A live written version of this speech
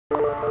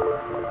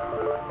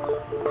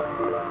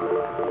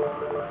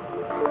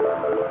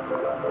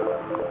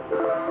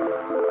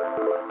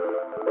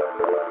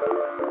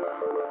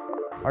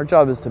Our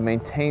job is to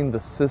maintain the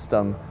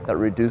system that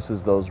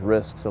reduces those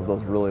risks of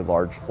those really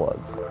large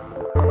floods.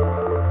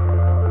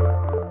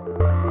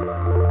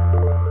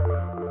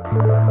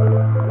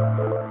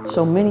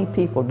 So many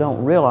people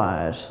don't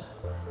realize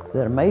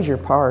that a major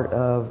part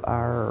of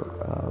our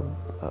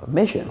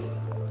mission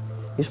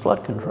is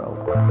flood control.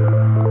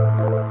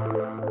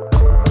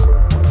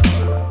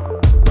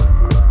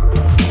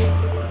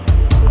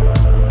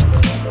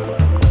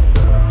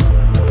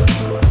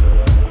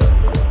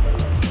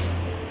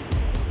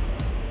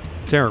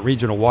 Tarrant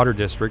Regional Water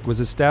District was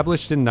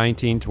established in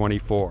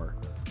 1924,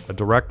 a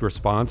direct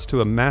response to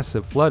a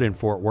massive flood in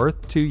Fort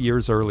Worth 2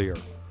 years earlier.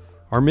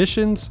 Our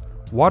missions: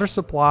 water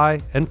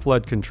supply and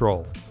flood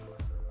control.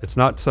 It's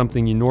not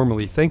something you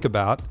normally think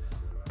about,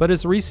 but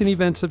as recent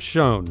events have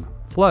shown,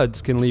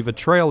 floods can leave a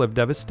trail of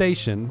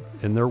devastation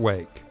in their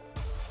wake.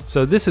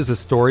 So this is a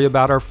story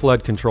about our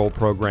flood control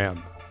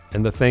program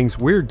and the things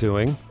we're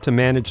doing to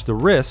manage the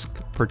risk,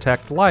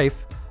 protect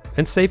life,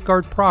 and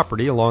safeguard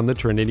property along the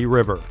Trinity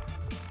River.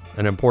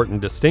 An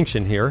important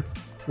distinction here: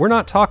 we're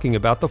not talking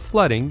about the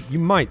flooding you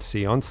might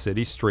see on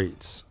city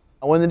streets.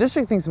 When the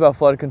district thinks about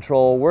flood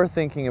control, we're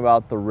thinking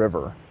about the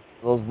river.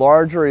 Those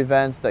larger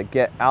events that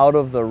get out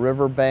of the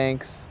river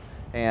banks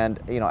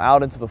and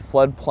out into the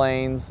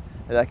floodplains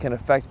that can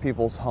affect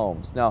people's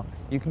homes. Now,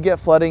 you can get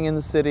flooding in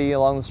the city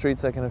along the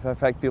streets that can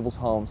affect people's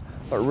homes,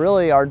 but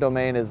really our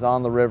domain is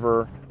on the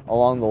river,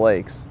 along the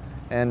lakes.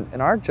 And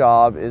our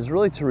job is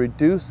really to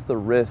reduce the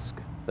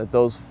risk that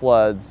those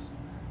floods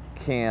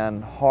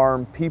can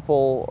harm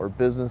people or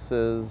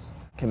businesses,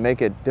 can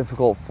make it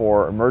difficult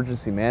for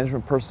emergency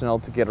management personnel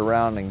to get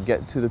around and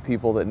get to the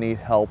people that need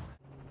help.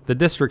 The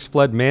district's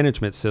flood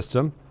management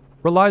system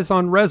relies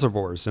on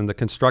reservoirs in the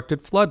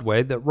constructed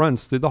floodway that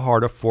runs through the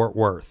heart of Fort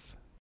Worth.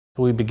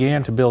 We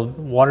began to build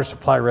water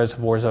supply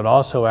reservoirs that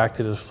also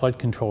acted as flood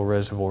control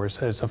reservoirs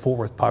as the Fort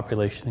Worth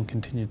population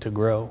continued to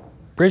grow.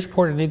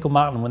 Bridgeport and Eagle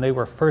Mountain, when they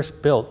were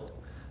first built,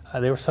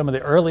 they were some of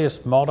the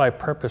earliest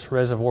multi-purpose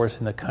reservoirs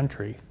in the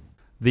country.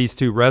 These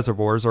two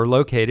reservoirs are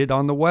located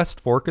on the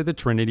west fork of the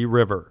Trinity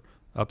River,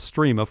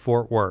 upstream of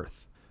Fort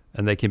Worth,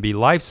 and they can be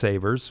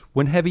lifesavers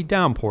when heavy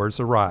downpours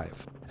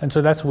arrive. And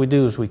so that's what we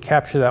do, is we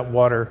capture that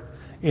water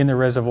in the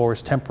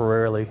reservoirs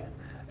temporarily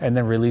and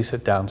then release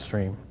it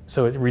downstream.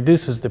 So it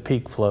reduces the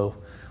peak flow,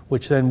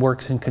 which then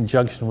works in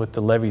conjunction with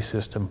the levee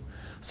system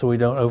so we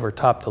don't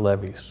overtop the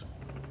levees.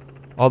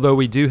 Although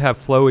we do have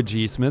flowage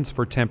easements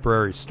for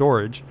temporary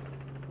storage,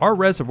 our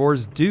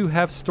reservoirs do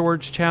have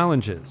storage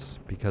challenges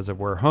because of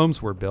where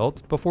homes were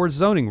built before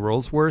zoning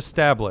rules were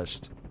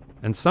established.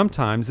 And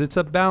sometimes it's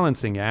a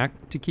balancing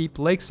act to keep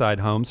lakeside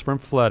homes from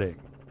flooding.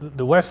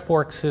 The West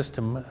Fork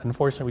system,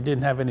 unfortunately, we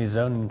didn't have any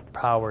zoning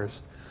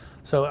powers.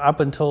 So up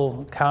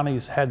until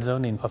counties had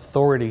zoning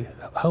authority,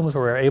 homes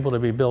were able to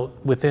be built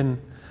within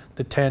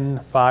the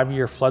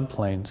 5-year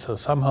floodplain. So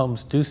some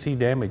homes do see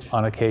damage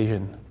on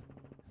occasion.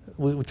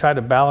 We try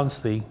to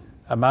balance the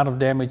amount of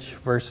damage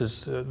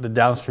versus the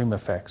downstream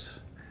effects.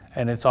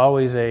 And it's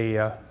always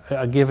a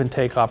give and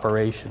take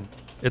operation.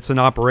 It's an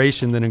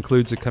operation that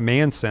includes a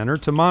command center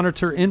to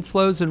monitor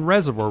inflows and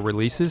reservoir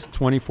releases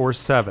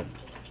 24/7,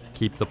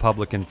 keep the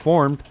public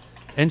informed,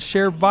 and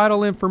share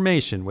vital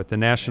information with the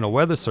National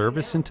Weather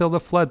Service until the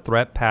flood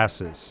threat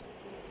passes.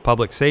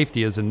 Public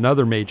safety is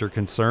another major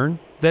concern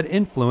that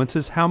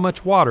influences how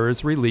much water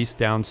is released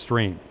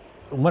downstream.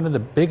 One of the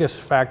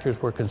biggest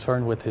factors we're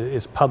concerned with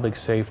is public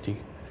safety.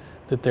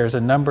 That there's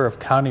a number of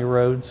county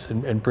roads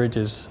and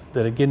bridges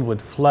that again would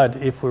flood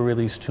if we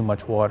release too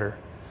much water.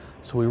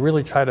 So we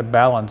really try to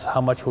balance how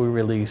much we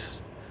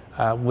release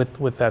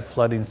with that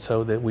flooding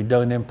so that we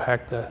don't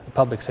impact the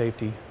public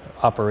safety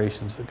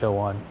operations that go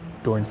on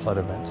during flood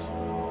events.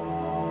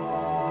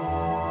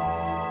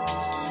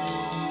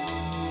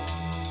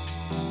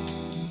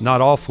 Not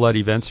all flood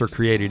events are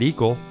created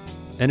equal,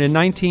 and in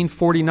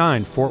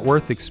 1949, Fort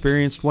Worth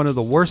experienced one of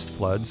the worst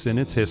floods in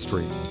its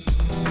history.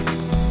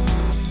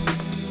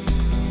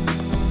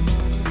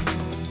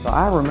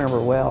 I remember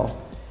well,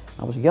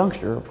 I was a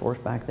youngster, of course,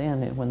 back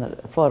then, when the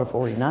flood of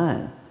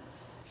 '49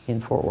 in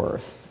Fort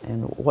Worth,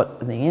 and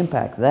what the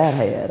impact that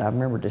had. I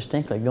remember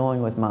distinctly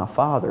going with my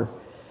father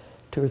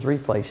 2 or 3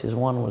 places.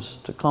 One was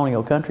to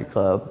Colonial Country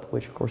Club,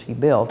 which of course he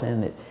built,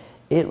 and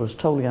it was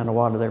totally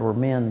underwater. There were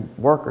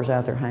workers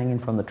out there hanging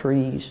from the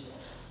trees,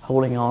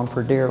 holding on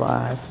for dear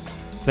life.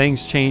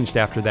 Things changed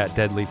after that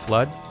deadly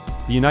flood.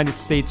 The United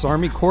States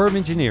Army Corps of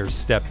Engineers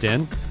stepped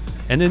in,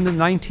 and in the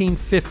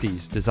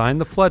 1950s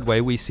designed the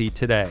floodway we see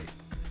today.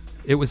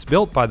 It was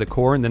built by the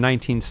Corps in the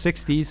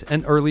 1960s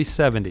and early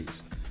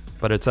 70s,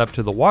 but it's up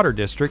to the Water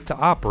District to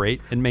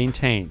operate and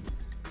maintain.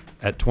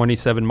 At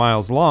 27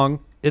 miles long,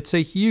 it's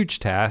a huge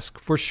task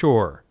for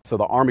sure. So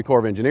the Army Corps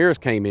of Engineers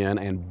came in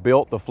and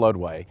built the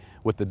floodway,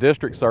 with the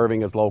district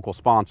serving as local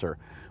sponsor,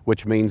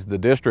 which means the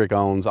district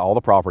owns all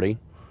the property,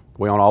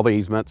 we own all the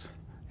easements,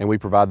 and we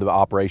provide the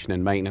operation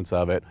and maintenance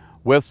of it,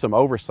 with some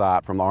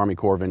oversight from the Army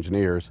Corps of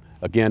Engineers,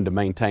 again to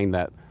maintain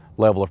that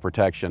level of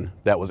protection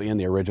that was in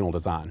the original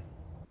design.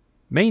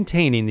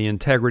 Maintaining the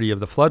integrity of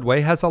the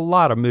floodway has a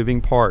lot of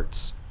moving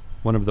parts.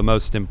 One of the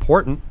most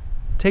important,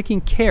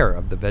 taking care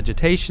of the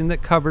vegetation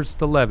that covers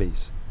the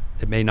levees.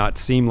 It may not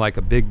seem like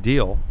a big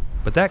deal,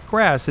 but that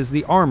grass is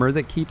the armor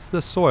that keeps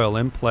the soil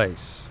in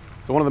place.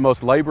 So one of the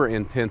most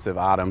labor-intensive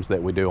items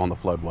that we do on the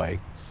floodway,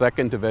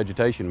 second to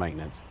vegetation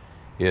maintenance,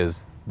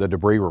 is the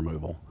debris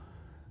removal.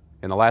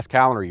 In the last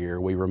calendar year,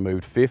 we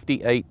removed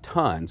 58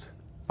 tons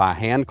by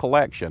hand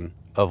collection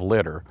of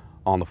litter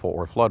on the Fort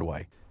Worth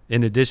Floodway.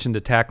 In addition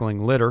to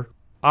tackling litter,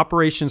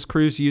 operations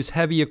crews use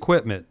heavy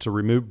equipment to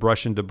remove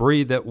brush and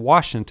debris that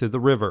wash into the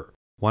river.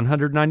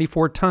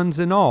 194 tons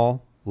in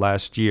all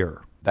last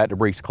year. That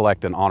debris is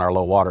collected on our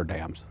low water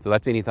dams. So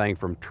that's anything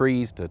from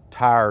trees to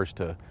tires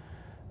to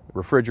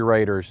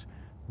refrigerators,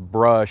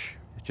 brush,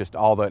 just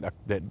all that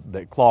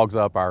clogs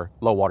up our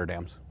low water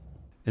dams.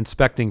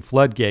 Inspecting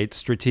floodgates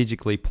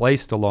strategically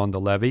placed along the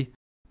levee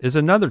is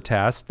another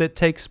task that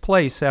takes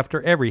place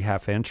after every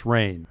half-inch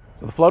rain.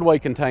 So the floodway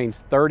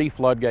contains 30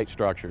 floodgate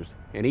structures,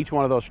 and each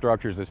one of those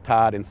structures is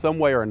tied in some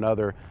way or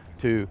another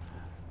to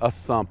a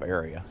sump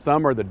area.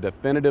 Some are the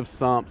definitive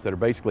sumps that are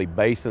basically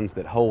basins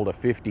that hold a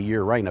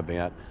 50-year rain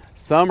event.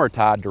 Some are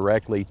tied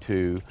directly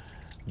to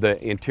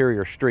the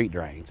interior street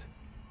drains.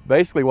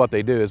 Basically what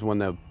they do is when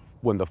the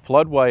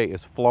floodway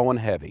is flowing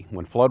heavy,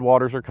 when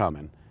floodwaters are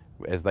coming,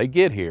 as they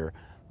get here,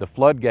 the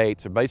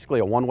floodgates are basically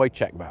a one-way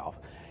check valve,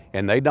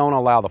 and they don't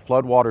allow the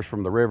floodwaters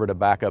from the river to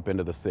back up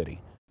into the city.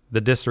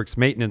 The district's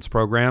maintenance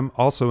program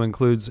also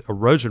includes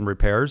erosion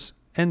repairs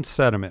and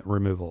sediment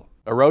removal.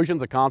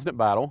 Erosion's a constant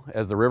battle.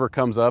 As the river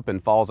comes up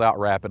and falls out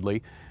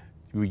rapidly,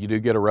 you do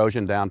get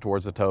erosion down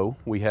towards the toe.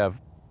 We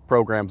have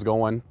programs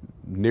going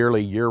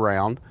nearly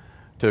year-round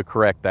to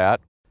correct that.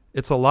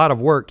 It's a lot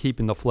of work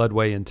keeping the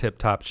floodway in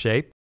tip-top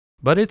shape,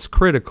 but it's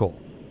critical,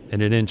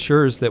 and it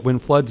ensures that when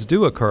floods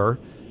do occur,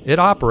 it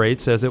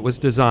operates as it was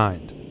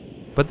designed.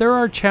 But there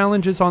are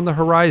challenges on the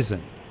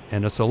horizon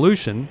and a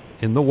solution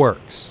in the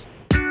works.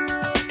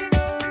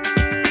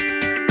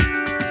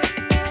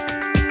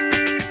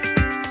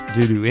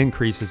 Due to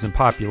increases in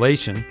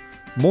population,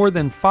 more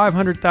than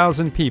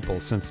 500,000 people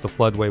since the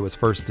floodway was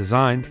first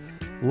designed,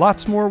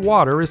 lots more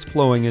water is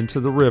flowing into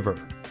the river.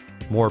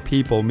 More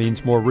people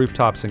means more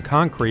rooftops and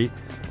concrete,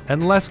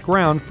 and less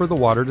ground for the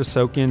water to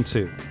soak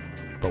into.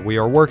 But we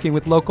are working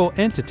with local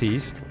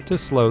entities to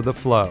slow the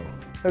flow.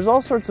 There's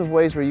all sorts of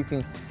ways where you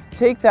can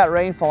take that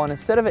rainfall and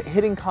instead of it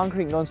hitting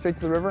concrete and going straight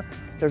to the river,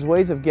 there's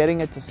ways of getting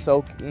it to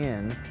soak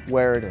in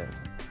where it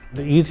is.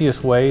 The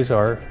easiest ways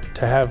are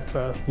to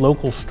have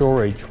local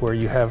storage where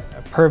you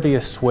have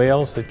pervious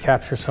swales that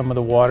capture some of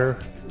the water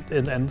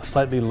and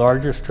slightly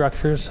larger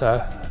structures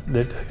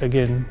that,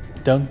 again,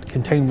 don't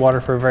contain water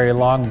for very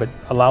long but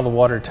allow the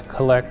water to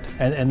collect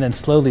and then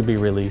slowly be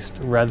released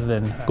rather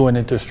than going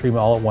into a stream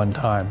all at one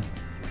time.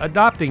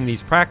 Adopting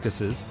these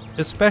practices,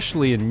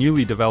 especially in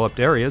newly developed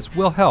areas,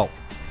 will help.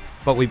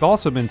 But we've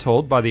also been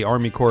told by the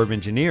Army Corps of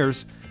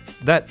Engineers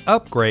that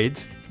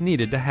upgrades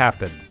needed to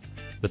happen.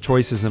 The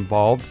choices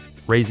involved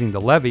raising the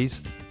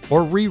levees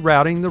or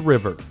rerouting the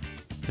river.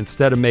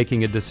 Instead of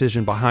making a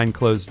decision behind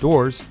closed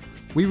doors,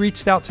 we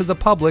reached out to the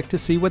public to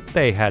see what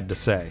they had to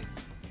say.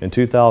 In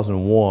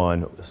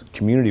 2001,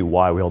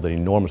 community-wide, we held an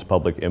enormous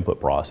public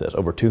input process,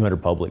 over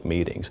 200 public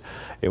meetings.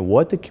 And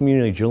what the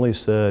community generally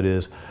said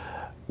is,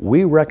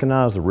 we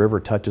recognize the river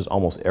touches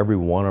almost every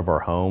one of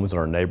our homes and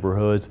our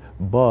neighborhoods,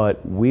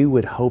 but we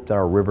would hope that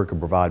our river could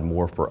provide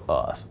more for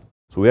us.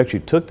 So we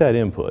actually took that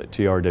input,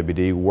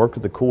 TRWD, worked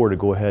with the Corps to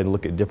go ahead and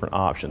look at different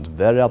options,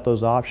 vetted out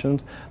those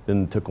options,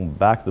 then took them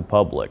back to the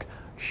public.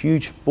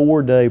 Huge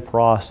 4-day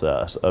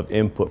process of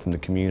input from the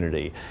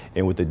community.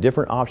 And with the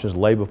different options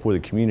laid before the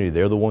community,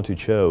 they're the ones who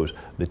chose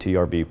the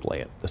TRV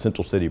plan, the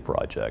Central City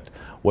Project.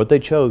 What they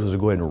chose was to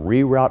go ahead and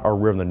reroute our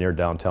river in the near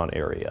downtown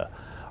area.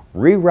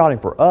 Rerouting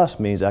for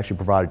us means actually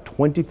provided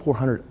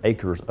 2,400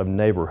 acres of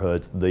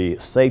neighborhoods the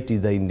safety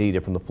they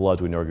needed from the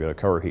floods we know are going to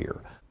occur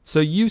here. So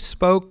you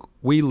spoke,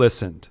 we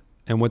listened,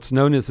 and what's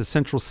known as the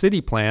Central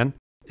City Plan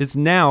is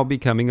now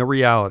becoming a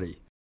reality.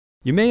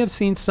 You may have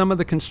seen some of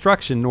the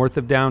construction north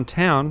of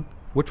downtown,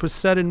 which was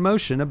set in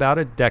motion about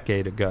a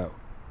decade ago.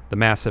 The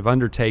massive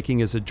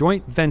undertaking is a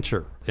joint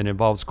venture and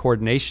involves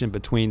coordination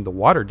between the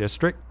Water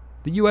District,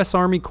 the U.S.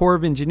 Army Corps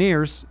of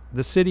Engineers,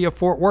 the City of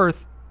Fort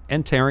Worth,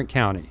 and Tarrant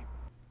County.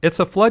 It's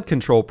a flood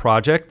control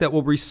project that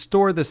will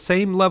restore the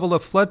same level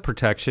of flood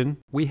protection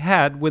we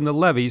had when the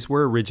levees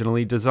were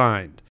originally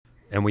designed.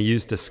 And we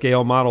used a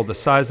scale model the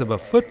size of a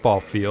football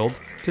field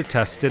to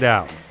test it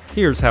out.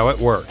 Here's how it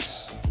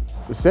works.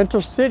 The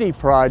Central City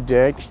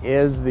Project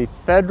is the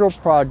federal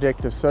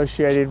project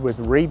associated with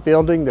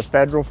rebuilding the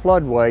federal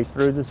floodway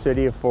through the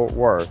city of Fort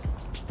Worth.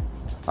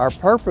 Our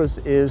purpose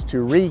is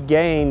to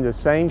regain the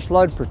same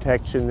flood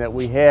protection that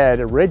we had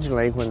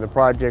originally when the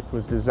project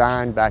was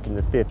designed back in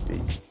the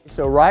 50s.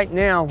 So right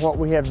now what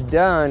we have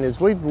done is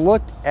we've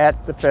looked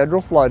at the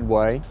federal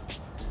floodway.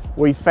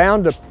 We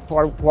found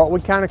what we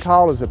kind of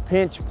call as a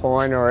pinch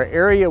point, or an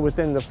area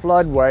within the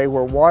floodway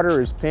where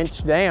water is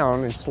pinched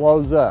down and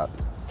slows up.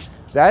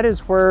 That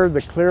is where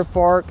the Clear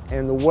Fork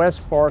and the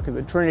West Fork of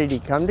the Trinity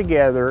come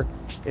together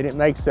and it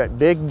makes that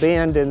big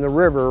bend in the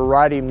river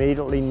right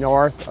immediately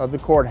north of the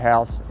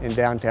courthouse in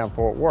downtown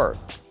Fort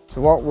Worth.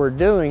 So what we're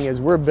doing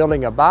is we're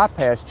building a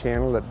bypass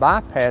channel that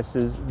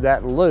bypasses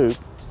that loop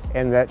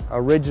and that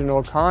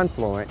original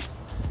confluence.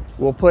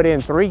 We'll put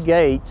in 3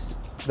 gates.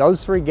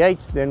 Those 3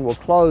 gates then will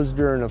close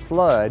during a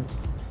flood.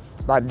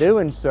 By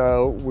doing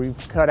so, we've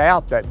cut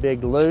out that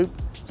big loop,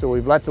 so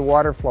we've let the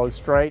water flow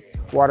straight.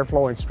 Water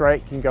flowing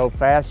straight can go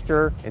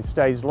faster and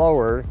stays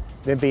lower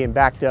than being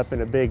backed up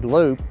in a big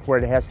loop where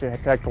it has to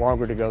take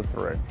longer to go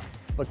through.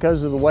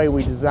 Because of the way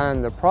we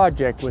designed the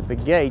project with the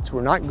gates,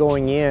 we're not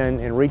going in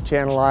and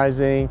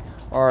rechannelizing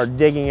or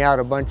digging out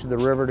a bunch of the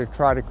river to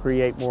try to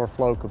create more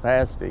flow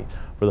capacity.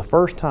 For the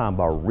first time,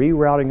 by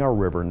rerouting our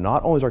river,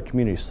 not only is our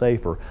community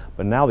safer,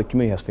 but now the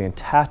community has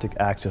fantastic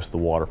access to the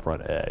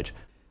waterfront edge.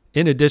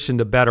 In addition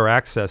to better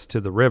access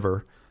to the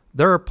river,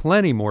 there are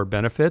plenty more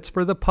benefits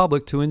for the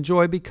public to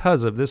enjoy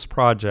because of this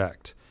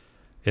project.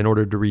 In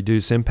order to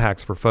reduce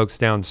impacts for folks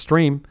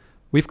downstream,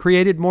 we've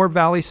created more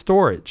valley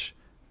storage.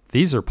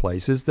 These are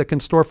places that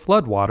can store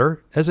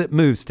floodwater as it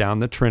moves down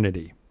the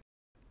Trinity.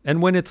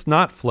 And when it's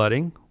not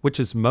flooding, which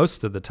is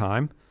most of the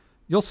time,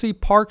 you'll see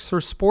parks or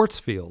sports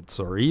fields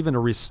or even a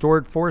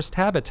restored forest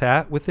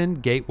habitat within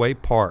Gateway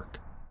Park.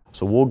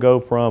 So we'll go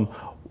from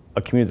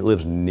a community that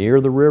lives near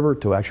the river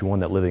to actually one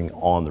that's living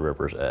on the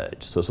river's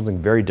edge. So something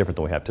very different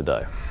than we have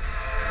today.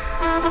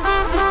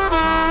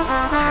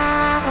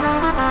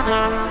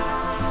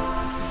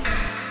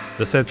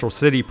 The Central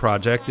City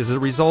project is a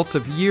result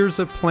of years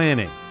of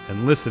planning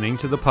and listening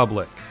to the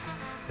public.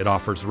 It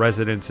offers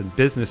residents and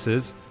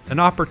businesses an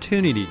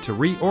opportunity to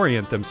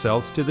reorient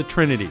themselves to the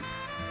Trinity,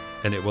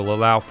 and it will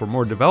allow for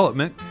more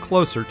development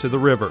closer to the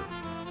river.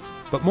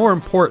 But more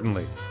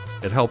importantly,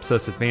 it helps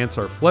us advance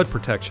our flood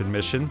protection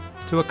mission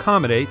to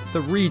accommodate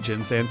the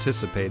region's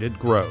anticipated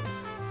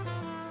growth.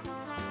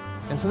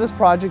 And so this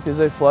project is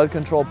a flood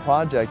control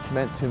project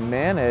meant to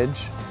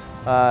manage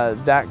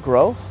that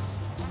growth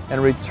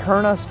and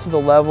return us to the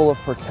level of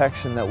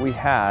protection that we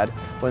had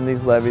when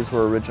these levees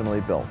were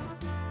originally built.